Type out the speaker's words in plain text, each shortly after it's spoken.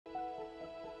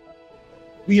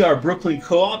We are Brooklyn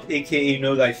Co-op, aka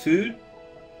Know Thy Food.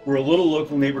 We're a little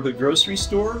local neighborhood grocery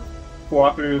store,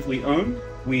 cooperatively owned.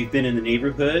 We've been in the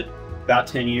neighborhood about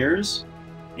 10 years,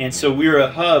 and so we're a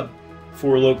hub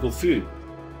for local food.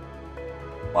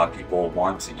 A lot of people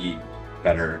want to eat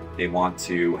better. They want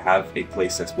to have a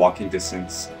place that's walking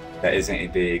distance, that isn't a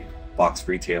big box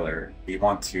retailer. We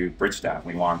want to bridge that.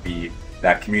 We want to be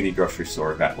that community grocery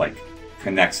store that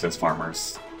connects those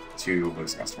farmers to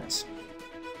those customers.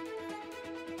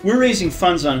 We're raising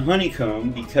funds on Honeycomb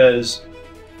because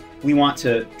we want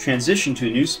to transition to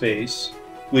a new space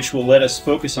which will let us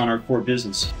focus on our core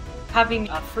business. Having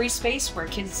a free space where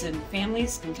kids and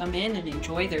families can come in and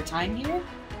enjoy their time here.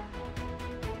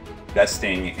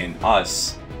 Investing in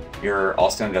us, you're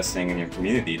also investing in your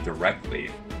community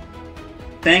directly.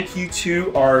 Thank you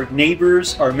to our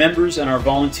neighbors, our members, and our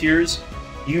volunteers.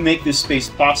 You make this space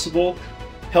possible.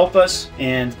 Help us,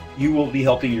 and you will be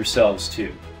helping yourselves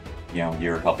too.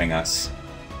 You're helping us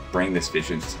bring this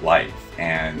vision to life,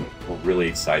 and we're really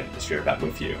excited to share that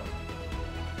with you.